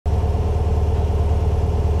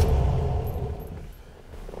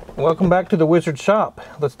Welcome back to the Wizard Shop.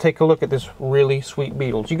 Let's take a look at this really sweet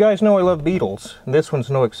Beetle. You guys know I love Beetles, and this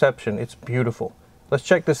one's no exception. It's beautiful. Let's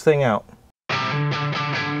check this thing out.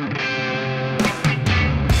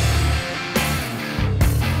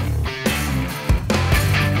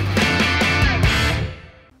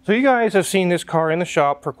 So you guys have seen this car in the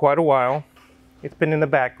shop for quite a while. It's been in the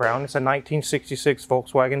background. It's a 1966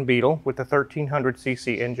 Volkswagen Beetle with a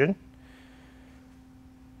 1300cc engine.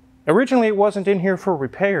 Originally, it wasn't in here for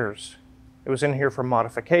repairs. It was in here for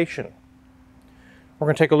modification. We're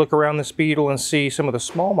going to take a look around this Beetle and see some of the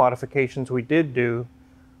small modifications we did do,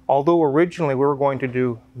 although originally we were going to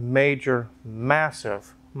do major,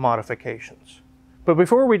 massive modifications. But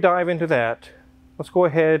before we dive into that, let's go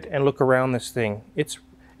ahead and look around this thing. It's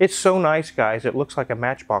so nice, guys. It looks like a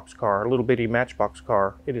Matchbox car, a little bitty Matchbox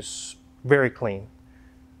car. It is very clean.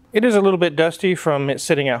 It is a little bit dusty from it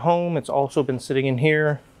sitting at home. It's also been sitting in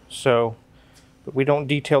here. But we don't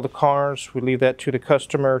detail the cars. We leave that to the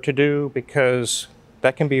customer to do, because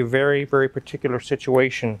that can be a very, very particular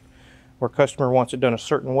situation where a customer wants it done a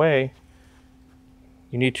certain way.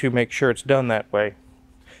 You need to make sure it's done that way.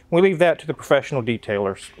 We leave that to the professional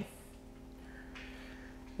detailers.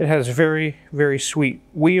 It has very, very sweet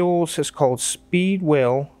wheels. It's called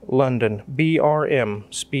Speedwell London,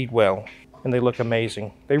 BRM Speedwell, and they look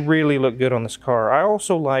amazing. They really look good on this car. I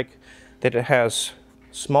also like that it has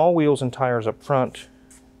small wheels and tires up front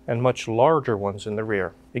and much larger ones in the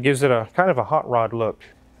rear. It gives it a kind of a hot rod look.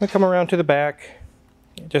 We come around to the back.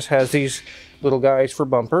 It just has these little guys for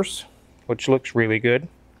bumpers, which looks really good.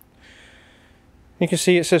 You can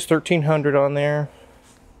see it says 1300 on there.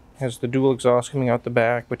 It has the dual exhaust coming out the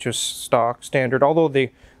back, which is stock, standard, although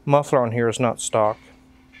the muffler on here is not stock.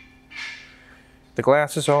 The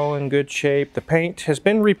glass is all in good shape. The paint has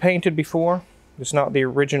been repainted before. It's not the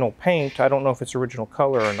original paint. I don't know if it's original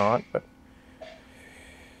color or not, but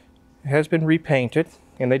it has been repainted,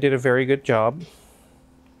 and they did a very good job.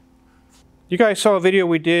 You guys saw a video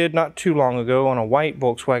we did not too long ago on a white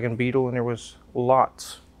Volkswagen Beetle, and there was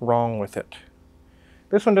lots wrong with it.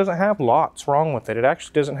 This one doesn't have lots wrong with it. It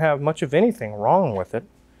actually doesn't have much of anything wrong with it.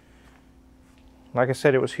 Like I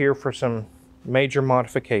said, it was here for some major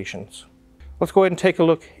modifications. Let's go ahead and take a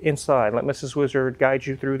look inside. Let Mrs. Wizard guide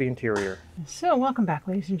you through the interior. So welcome back,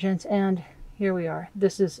 ladies and gents, and here we are.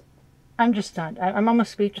 I'm just stunned. I'm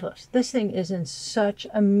almost speechless. This thing is in such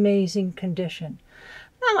amazing condition.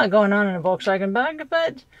 Not a lot going on in a Volkswagen Bug,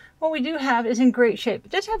 but what we do have is in great shape.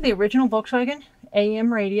 It does have the original Volkswagen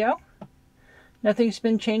AM radio. Nothing's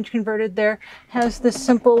been changed, converted there. Has this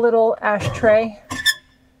simple little ashtray.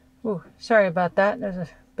 Ooh, sorry about that. There's a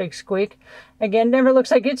big squeak. Again, never looks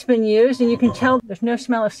like it's been used, and you can tell there's no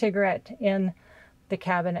smell of cigarette in the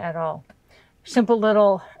cabin at all. Simple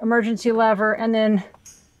little emergency lever, and then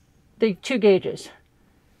the 2 gauges,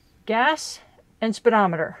 gas and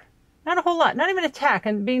speedometer. Not a whole lot, not even a tach,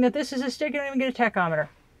 and being that this is a stick, you don't even get a tachometer.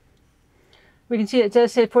 We can see it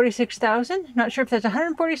does say 46,000. Not sure if that's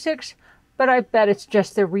 146, but I bet it's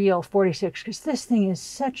just the real 46, because this thing is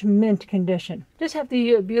such mint condition. Just have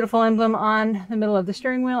the beautiful emblem on the middle of the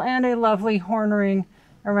steering wheel and a lovely horn ring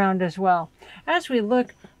around as well. As we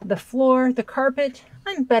look, the floor, the carpet,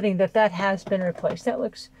 I'm betting that that has been replaced. That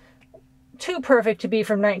looks too perfect to be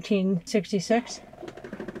from 1966.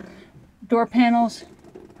 Door panels,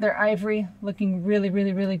 they're ivory, looking really,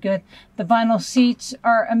 really, really good. The vinyl seats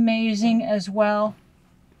are amazing as well.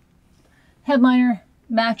 Headliner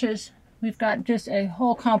matches. We've got just a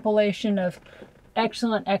whole compilation of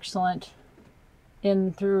excellent, excellent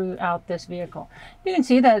in throughout this vehicle. You can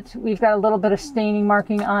see that we've got a little bit of staining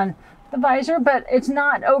marking on the visor, but it's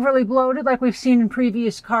not overly bloated like we've seen in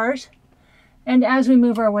previous cars. And as we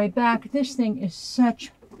move our way back, this thing is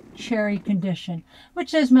such cherry condition,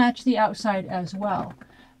 which does match the outside as well.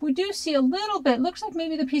 We do see a little bit, looks like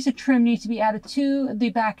maybe the piece of trim needs to be added to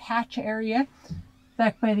the back hatch area,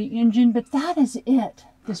 back by the engine, but that is it.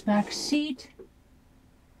 This back seat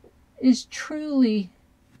is truly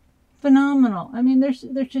phenomenal. I mean, there's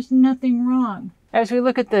just nothing wrong. As we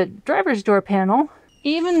look at the driver's door panel,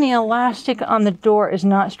 even the elastic on the door is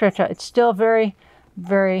not stretched out. It's still very,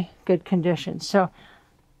 very good condition. So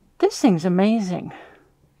this thing's amazing.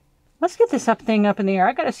 Let's get this thing up in the air.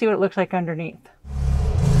 I got to see what it looks like underneath.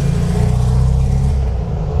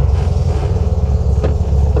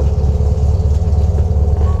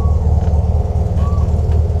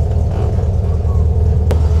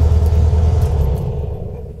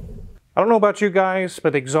 I don't know about you guys,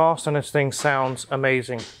 but the exhaust on this thing sounds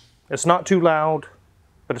amazing. It's not too loud,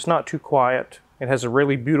 but it's not too quiet. It has a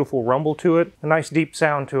really beautiful rumble to it, a nice deep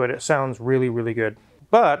sound to it. It sounds really, really good.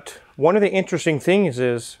 But one of the interesting things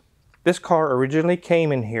is This car originally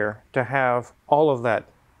came in here to have all of that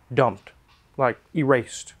dumped, like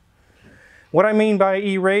erased. What I mean by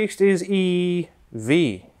erased is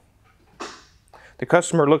EV. The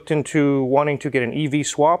customer looked into wanting to get an EV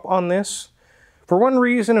swap on this for one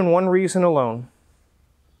reason and one reason alone.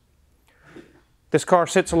 This car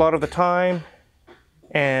sits a lot of the time,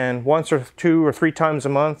 and once or 2 or 3 times a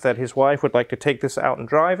month that his wife would like to take this out and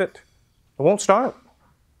drive it, it won't start.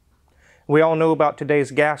 We all know about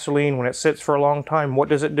today's gasoline. When it sits for a long time, what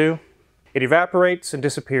does it do? It evaporates and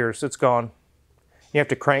disappears. It's gone. You have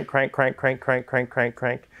to crank, crank, crank, crank, crank, crank, crank,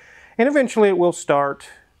 crank. And eventually it will start,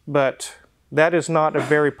 but that is not a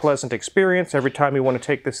very pleasant experience every time you want to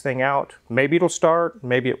take this thing out. Maybe it'll start,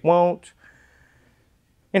 maybe it won't.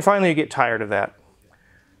 And finally you get tired of that.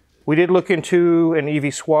 We did look into an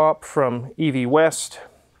EV swap from EV West.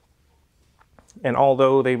 And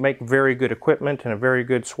although they make very good equipment and a very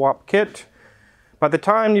good swap kit, by the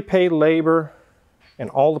time you pay labor and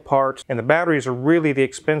all the parts, and the batteries are really the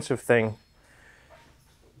expensive thing,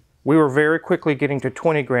 we were very quickly getting to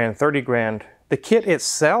 20 grand, 30 grand. The kit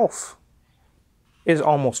itself is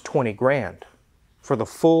almost 20 grand for the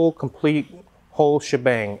full, complete, whole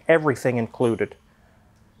shebang, everything included.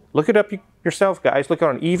 Look it up yourself, guys. Look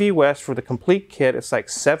on EV West for the complete kit. It's like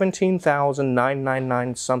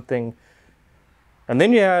 $17,999 something. And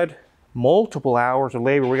then you add multiple hours of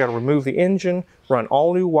labor. We got to remove the engine, run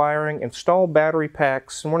all new wiring, install battery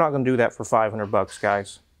packs, and we're not going to do that for 500 bucks,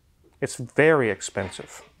 guys. It's very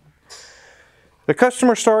expensive. The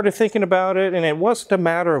customer started thinking about it, and it wasn't a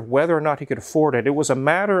matter of whether or not he could afford it. It was a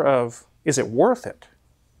matter of, is it worth it?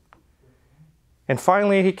 And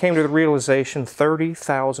finally, he came to the realization,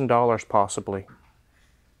 $30,000 possibly.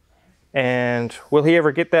 And will he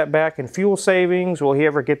ever get that back in fuel savings? Will he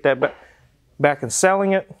ever get that back in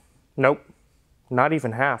selling it? Nope, not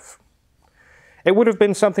even half. It would have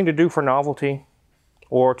been something to do for novelty,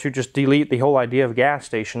 or to just delete the whole idea of gas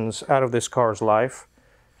stations out of this car's life.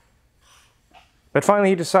 But finally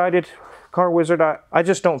he decided, Car Wizard, I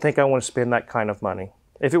just don't think I want to spend that kind of money.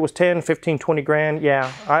 If it was 10, 15, 20 grand,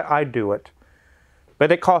 yeah, I'd do it.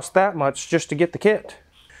 But it cost that much just to get the kit.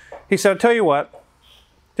 He said, I'll tell you what,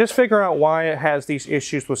 just figure out why it has these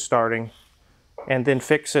issues with starting, and then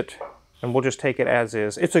fix it, and we'll just take it as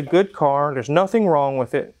is. It's a good car, there's nothing wrong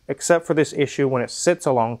with it, except for this issue when it sits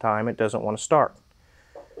a long time, it doesn't want to start.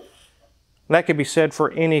 That could be said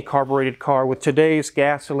for any carbureted car. With today's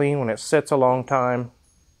gasoline, when it sits a long time,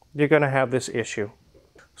 you're going to have this issue.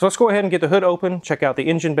 So let's go ahead and get the hood open, check out the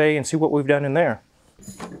engine bay, and see what we've done in there.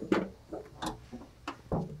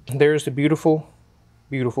 There's the beautiful,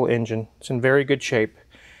 beautiful engine. It's in very good shape.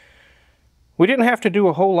 We didn't have to do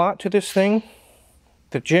a whole lot to this thing.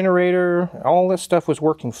 The generator, all this stuff was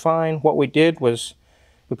working fine. What we did was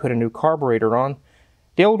we put a new carburetor on.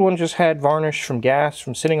 The old one just had varnish from gas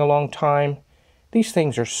from sitting a long time. These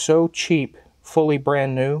things are so cheap, fully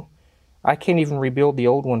brand new. I can't even rebuild the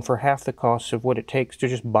old one for half the cost of what it takes to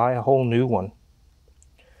just buy a whole new one.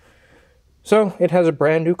 So it has a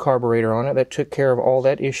brand new carburetor on it that took care of all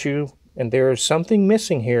that issue, and there is something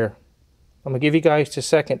missing here. I'm going to give you guys a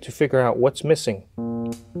second to figure out what's missing.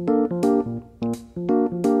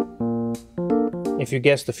 If you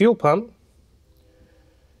guessed the fuel pump,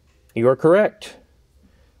 you are correct.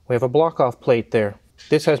 We have a block-off plate there.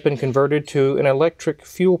 This has been converted to an electric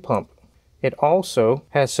fuel pump. It also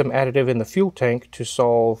has some additive in the fuel tank to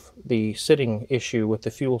solve the sitting issue with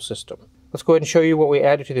the fuel system. Let's go ahead and show you what we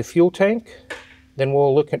added to the fuel tank. Then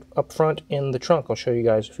we'll look at up front in the trunk. I'll show you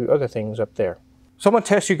guys a few other things up there. So I'm going to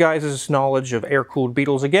test you guys' knowledge of air-cooled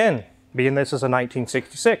Beetles again, being this is a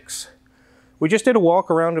 1966. We just did a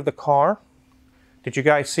walk around of the car. Did you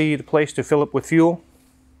guys see the place to fill up with fuel?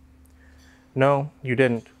 No, you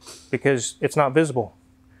didn't, because it's not visible.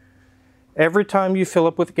 Every time you fill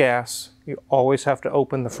up with gas, you always have to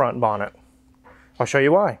open the front bonnet. I'll show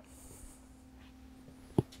you why.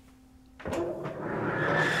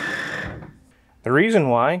 The reason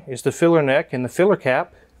why is the filler neck and the filler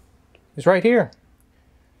cap is right here.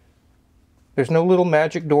 There's no little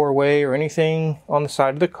magic doorway or anything on the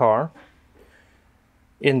side of the car.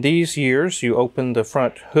 In these years, you open the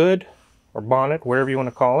front hood or bonnet, whatever you want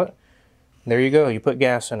to call it. There you go, you put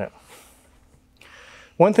gas in it.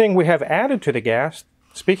 One thing we have added to the gas,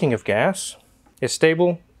 speaking of gas, is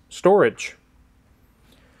stable storage.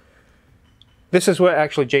 This is what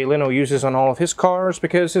actually Jay Leno uses on all of his cars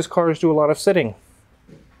because his cars do a lot of sitting.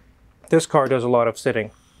 This car does a lot of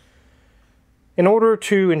sitting. In order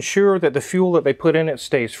to ensure that the fuel that they put in it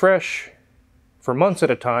stays fresh for months at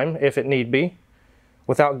a time, if it need be,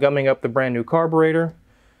 without gumming up the brand new carburetor,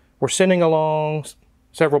 we're sending along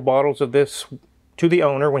several bottles of this to the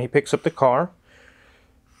owner when he picks up the car.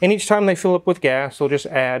 And each time they fill up with gas, they'll just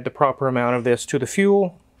add the proper amount of this to the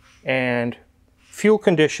fuel, and fuel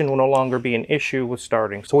condition will no longer be an issue with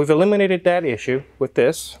starting. So we've eliminated that issue with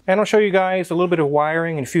this. And I'll show you guys a little bit of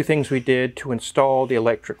wiring and a few things we did to install the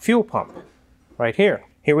electric fuel pump right here.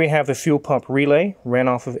 Here we have the fuel pump relay, ran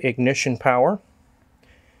off of ignition power.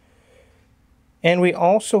 And we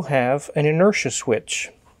also have an inertia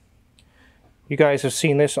switch. You guys have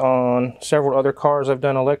seen this on several other cars. I've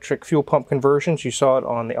done electric fuel pump conversions. You saw it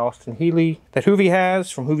on the Austin Healey that Hoovie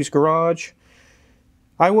has from Hoovie's Garage.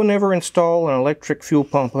 I will never install an electric fuel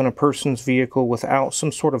pump on a person's vehicle without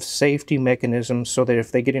some sort of safety mechanism so that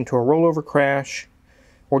if they get into a rollover crash,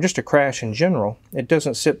 or just a crash in general, it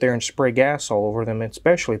doesn't sit there and spray gas all over them,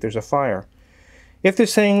 especially if there's a fire. If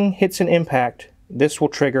this thing hits an impact, this will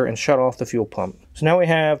trigger and shut off the fuel pump. So now we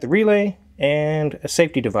have the relay and a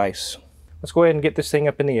safety device. Let's go ahead and get this thing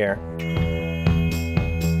up in the air.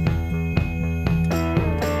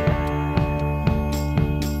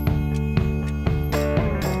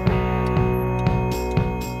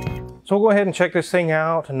 So we'll go ahead and check this thing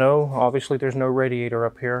out. No, obviously there's no radiator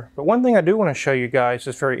up here. But one thing I do want to show you guys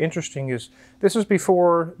that's very interesting is this is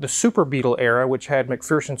before the Super Beetle era, which had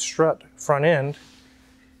McPherson strut front end.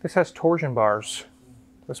 This has torsion bars.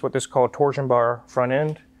 That's what this is called, torsion bar front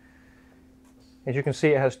end. As you can see,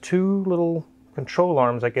 it has two little control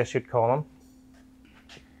arms, I guess you'd call them.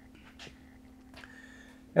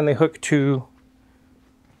 And they hook to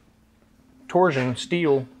torsion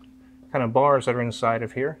steel kind of bars that are inside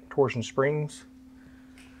of here, torsion springs.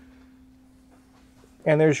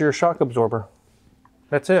 And there's your shock absorber.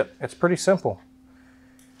 That's it. It's pretty simple.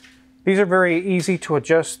 These are very easy to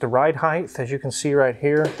adjust the ride height. As you can see right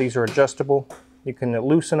here, these are adjustable. You can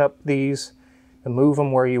loosen up these and move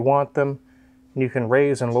them where you want them. You can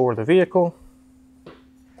raise and lower the vehicle.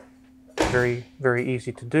 Very, very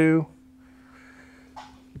easy to do.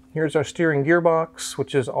 Here's our steering gearbox,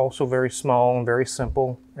 which is also very small and very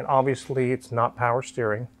simple. And obviously it's not power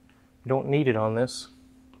steering. You don't need it on this.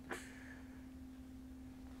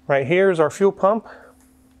 Right here is our fuel pump.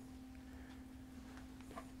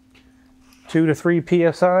 2 to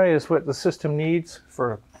 3 psi is what the system needs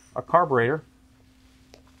for a carburetor.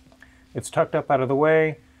 It's tucked up out of the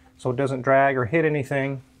way so it doesn't drag or hit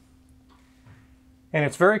anything. And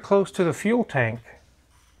it's very close to the fuel tank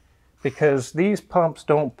because these pumps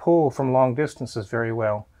don't pull from long distances very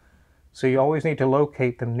well. So you always need to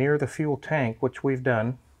locate them near the fuel tank, which we've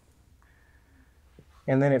done.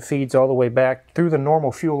 And then it feeds all the way back through the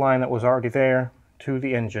normal fuel line that was already there to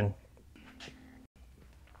the engine.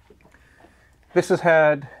 This has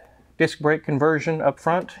had disc brake conversion up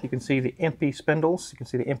front. You can see the EMPI spindles. You can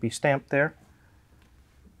see the EMPI stamp there.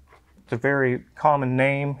 It's a very common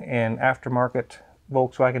name in aftermarket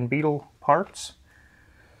Volkswagen Beetle parts.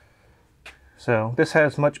 So this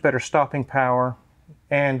has much better stopping power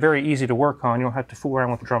and very easy to work on. You don't have to fool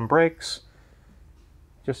around with drum brakes.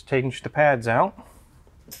 Just change the pads out.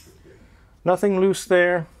 Nothing loose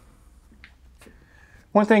there.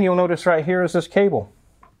 One thing you'll notice right here is this cable.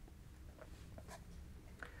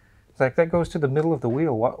 It's like that goes to the middle of the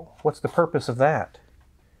wheel. What's the purpose of that?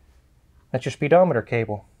 That's your speedometer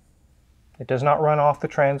cable. It does not run off the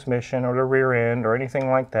transmission or the rear end or anything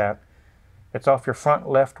like that. It's off your front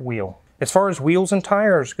left wheel. As far as wheels and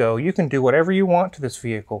tires go, you can do whatever you want to this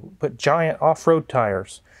vehicle. Put giant off-road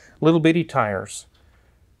tires, little bitty tires.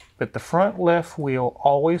 But the front left wheel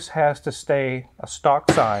always has to stay a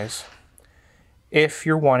stock size if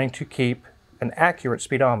you're wanting to keep an accurate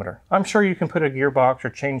speedometer. I'm sure you can put a gearbox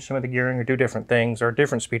or change some of the gearing or do different things or a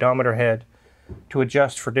different speedometer head to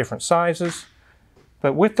adjust for different sizes.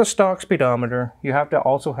 But with the stock speedometer, you have to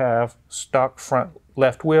also have stock front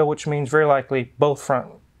left wheel, which means very likely both front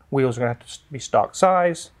wheels are going to have to be stock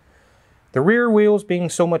size. The rear wheels being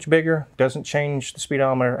so much bigger doesn't change the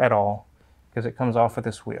speedometer at all because it comes off of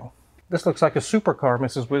this wheel. This looks like a supercar,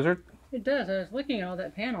 Mrs. Wizard. It does. I was looking at all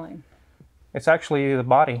that paneling. It's actually the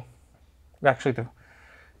body. Actually,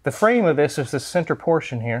 the frame of this is the center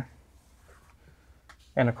portion here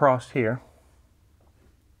and across here.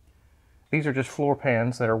 These are just floor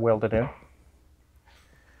pans that are welded in.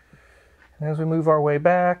 And as we move our way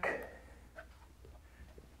back,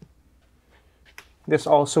 this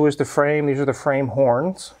also is the frame. These are the frame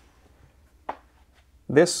horns.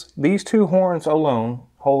 These two horns alone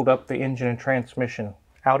hold up the engine and transmission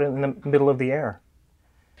out in the middle of the air.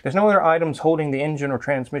 There's no other items holding the engine or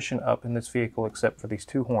transmission up in this vehicle except for these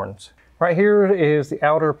two horns. Right here is the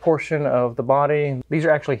outer portion of the body. These are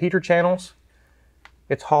actually heater channels.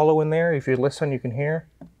 It's hollow in there. If you listen, you can hear.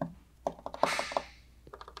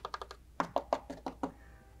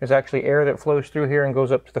 There's actually air that flows through here and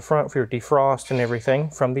goes up to the front for your defrost and everything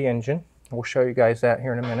from the engine. We'll show you guys that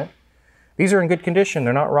here in a minute. These are in good condition.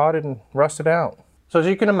 They're not rotted and rusted out. So as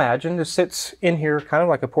you can imagine, this sits in here kind of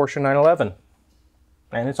like a Porsche 911.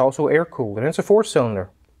 And it's also air cooled, and it's a 4-cylinder,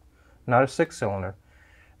 not a 6-cylinder.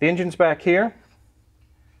 The engine's back here.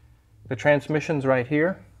 The transmission's right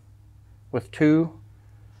here with 2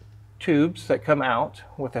 tubes that come out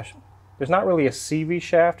with a, there's not really a CV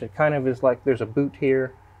shaft. It kind of is like there's a boot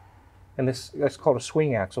here, and that's called a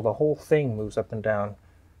swing axle. The whole thing moves up and down.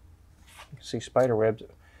 You can see spider webs.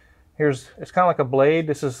 It's kind of like a blade.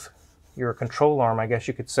 This is your control arm, I guess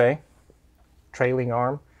you could say, trailing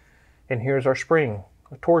arm. And here's our spring,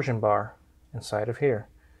 a torsion bar inside of here.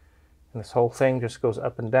 And this whole thing just goes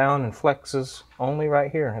up and down and flexes only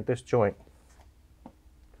right here at this joint.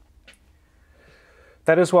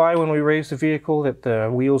 That is why when we raise the vehicle that the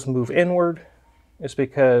wheels move inward. It's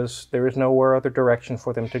because there is nowhere other direction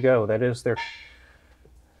for them to go. That is their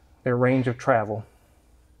range of travel.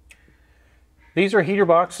 These are heater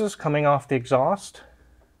boxes coming off the exhaust,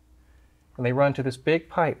 and they run to this big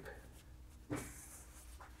pipe.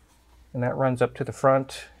 And that runs up to the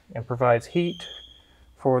front and provides heat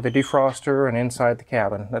for the defroster and inside the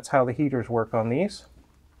cabin. That's how the heaters work on these.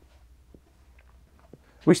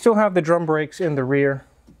 We still have the drum brakes in the rear,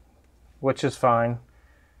 which is fine.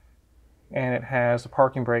 And it has a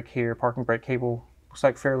parking brake here. Parking brake cable looks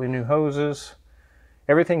like fairly new hoses.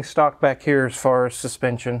 Everything's stocked back here as far as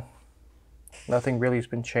suspension. Nothing really has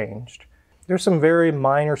been changed. There's some very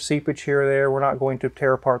minor seepage here or there. We're not going to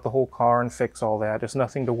tear apart the whole car and fix all that. There's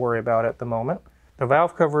nothing to worry about at the moment. The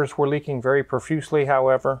valve covers were leaking very profusely,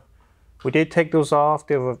 however. We did take those off.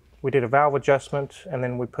 We did a valve adjustment, and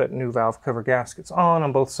then we put new valve cover gaskets on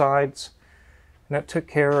both sides. And that took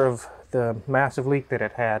care of the massive leak that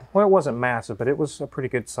it had. Well, it wasn't massive, but it was a pretty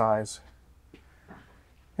good size.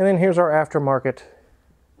 And then here's our aftermarket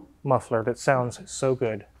muffler that sounds so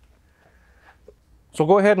good. So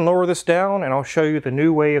go ahead and lower this down, and I'll show you the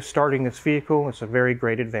new way of starting this vehicle. It's a very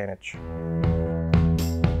great advantage.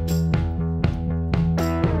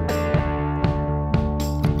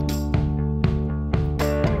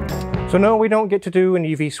 So no, we don't get to do an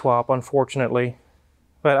EV swap, unfortunately,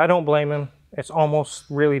 but I don't blame him. It's almost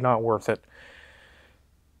really not worth it.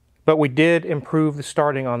 But we did improve the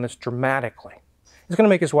starting on this dramatically. It's going to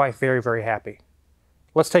make his wife very, very happy.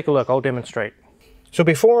 Let's take a look. I'll demonstrate. So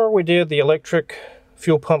before we did the electric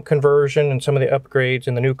fuel pump conversion and some of the upgrades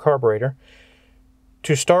in the new carburetor,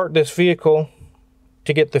 to start this vehicle,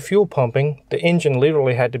 to get the fuel pumping, the engine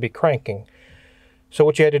literally had to be cranking. So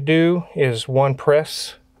what you had to do is one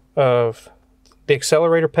press of the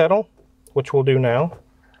accelerator pedal, which we'll do now.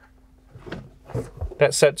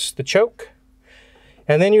 That sets the choke.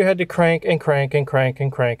 And then you had to crank and crank and crank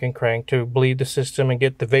and crank and crank to bleed the system and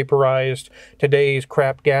get the vaporized today's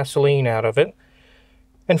crap gasoline out of it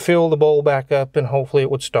and fill the bowl back up, and hopefully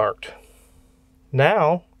it would start.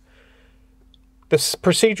 Now, the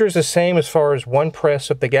procedure is the same as far as one press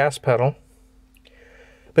of the gas pedal.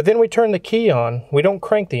 But then we turn the key on. We don't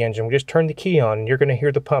crank the engine, we just turn the key on, and you're going to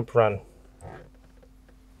hear the pump run.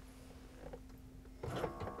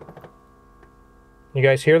 You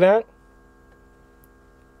guys hear that?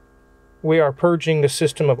 We are purging the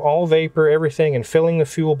system of all vapor, everything, and filling the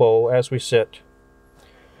fuel bowl as we sit.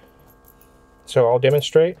 So I'll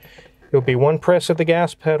demonstrate. It'll be one press of the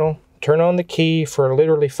gas pedal, turn on the key for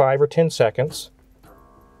literally 5 or 10 seconds.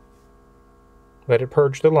 Let it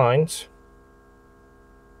purge the lines.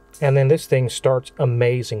 And then this thing starts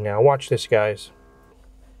amazing now. Watch this, guys.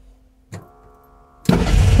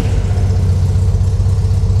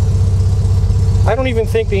 I don't even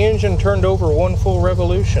think the engine turned over one full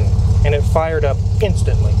revolution, and it fired up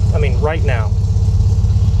instantly. I mean, right now.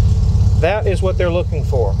 That is what they're looking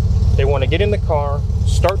for. They want to get in the car,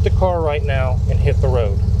 start the car right now, and hit the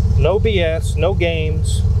road. No BS, no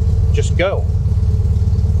games, just go.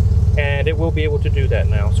 And it will be able to do that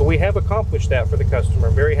now. So we have accomplished that for the customer.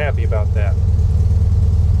 I'm very happy about that.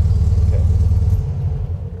 Okay.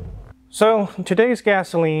 So today's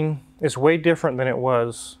gasoline is way different than it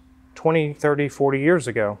was 20, 30, 40 years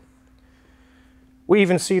ago. We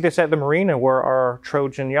even see this at the marina where our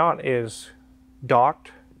Trojan yacht is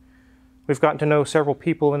docked. We've gotten to know several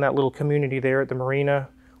people in that little community there at the marina.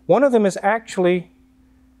 One of them is actually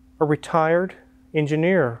a retired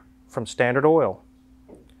engineer from Standard Oil.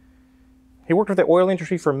 He worked with the oil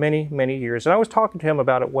industry for many, many years. And I was talking to him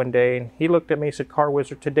about it one day, and he looked at me and said, "Car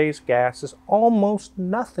Wizard, today's gas is almost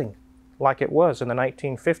nothing like it was in the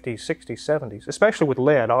 1950s, 60s, 70s, especially with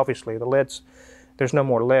lead, obviously. There's no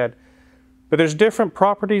more lead. But there's different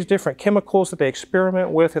properties, different chemicals that they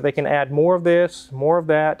experiment with, that they can add more of this, more of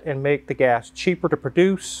that, and make the gas cheaper to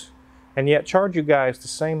produce, and yet charge you guys the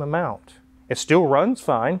same amount. It still runs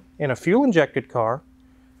fine in a fuel-injected car,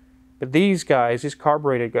 but these guys, these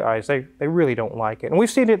carbureted guys, they really don't like it. And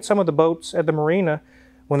we've seen it in some of the boats at the marina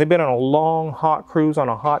when they've been on a long, hot cruise on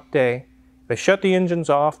a hot day. They shut the engines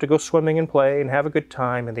off to go swimming and play and have a good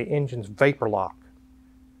time, and the engines vapor lock.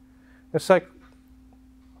 It's like,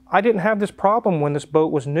 I didn't have this problem when this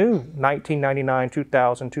boat was new, 1999,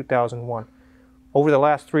 2000, 2001. Over the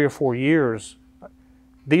last 3 or 4 years,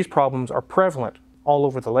 these problems are prevalent all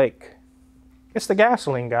over the lake. It's the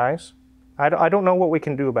gasoline, guys. I don't know what we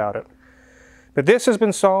can do about it. But this has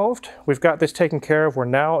been solved. We've got this taken care of where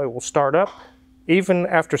now it will start up, even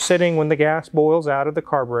after sitting when the gas boils out of the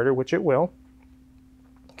carburetor, which it will.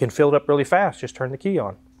 It can fill it up really fast, just turn the key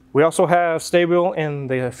on. We also have stable in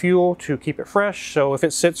the fuel to keep it fresh, so if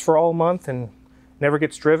it sits for all month and never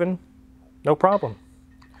gets driven, no problem.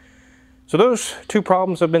 So those 2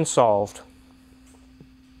 problems have been solved.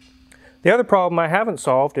 The other problem I haven't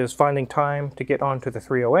solved is finding time to get onto the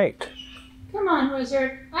 308. Come on,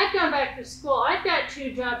 Wizard. I've gone back to school. I've got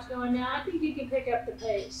 2 jobs going now. I think you can pick up the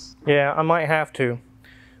pace. Yeah, I might have to.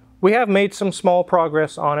 We have made some small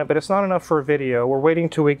progress on it, but it's not enough for a video. We're waiting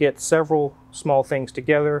till we get several small things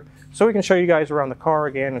together so we can show you guys around the car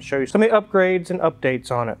again and show you some of the upgrades and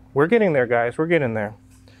updates on it. We're getting there, guys. We're getting there.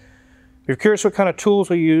 If you're curious what kind of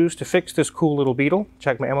tools we use to fix this cool little Beetle,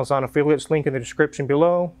 check my Amazon affiliates link in the description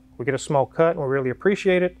below. We get a small cut and we really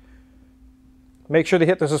appreciate it. Make sure to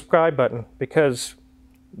hit the subscribe button because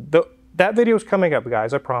that video is coming up,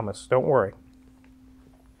 guys. I promise. Don't worry.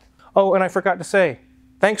 Oh, and I forgot to say,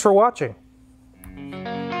 thanks for watching.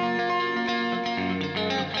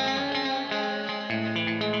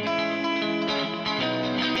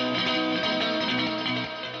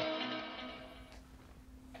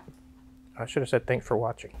 I should have said thanks for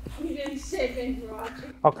watching. You didn't say thanks for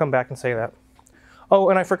watching. I'll come back and say that. Oh,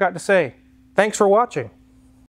 and I forgot to say, thanks for watching.